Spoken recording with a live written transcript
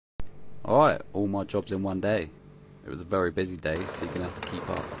Alright, all my jobs in one day. It was a very busy day, so you're going to have to keep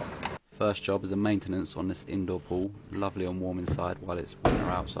up. First job is a maintenance on this indoor pool. Lovely and warm inside while it's winter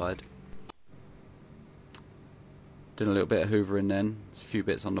outside. Doing a little bit of hoovering then, a few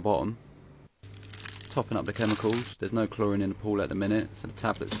bits on the bottom. Topping up the chemicals. There's no chlorine in the pool at the minute, so the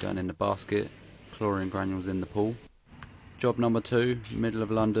tablets are going in the basket. Chlorine granules in the pool. Job number 2, middle of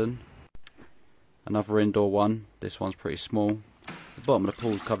London. Another indoor one. This one's pretty small. The bottom of the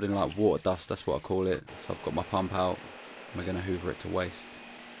pool's covered in like water dust, that's what I call it. So I've got my pump out and we're going to hoover it to waste.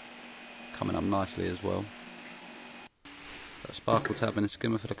 Coming up nicely as well. Got a sparkle tab and a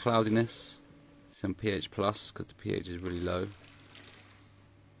skimmer for the cloudiness. Some pH plus because the pH is really low.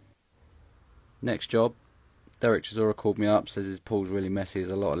 Next job. Derek Chisora called me up, says his pool's really messy,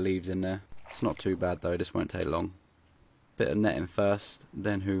 there's a lot of leaves in there. It's not too bad though, this won't take long. Bit of netting first,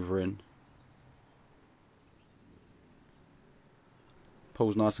 then hoovering.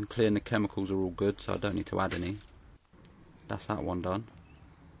 Pool's nice and clear and the chemicals are all good, so I don't need to add any. That's that one done.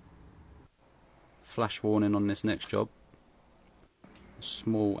 Flash warning on this next job.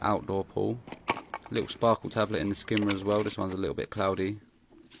 Small outdoor pool. Little sparkle tablet in the skimmer as well, this one's a little bit cloudy.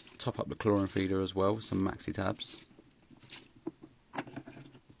 Top up the chlorine feeder as well with some maxi tabs.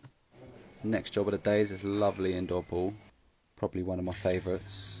 Next job of the day is this lovely indoor pool. Probably one of my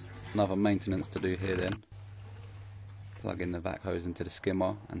favourites. Another maintenance to do here then. Plugging the vac hose into the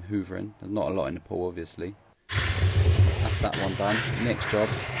skimmer and hoovering. There's not a lot in the pool obviously. That's that one done. Next job,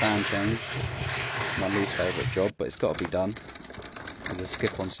 sand change. My least favourite job, but it's got to be done. There's a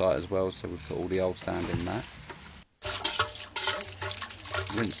skip on site as well, so we put all the old sand in that.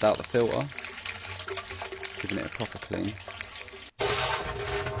 Rinsed out the filter, giving it a proper clean.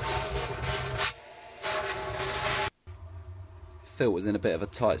 Filter's in a bit of a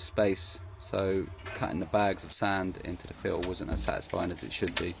tight space, so cutting the bags of sand into the filter wasn't as satisfying as it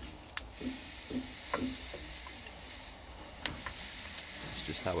should be. It's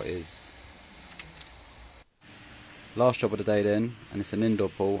just how it is. Last job of the day then, and it's an indoor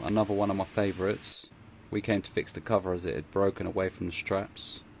pool, another one of my favourites. We came to fix the cover as it had broken away from the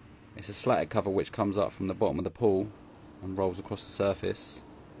straps. It's a slatted cover which comes up from the bottom of the pool and rolls across the surface.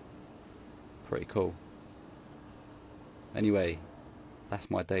 Pretty cool. Anyway,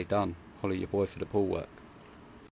 that's my day done. Follow your boy for the pool work.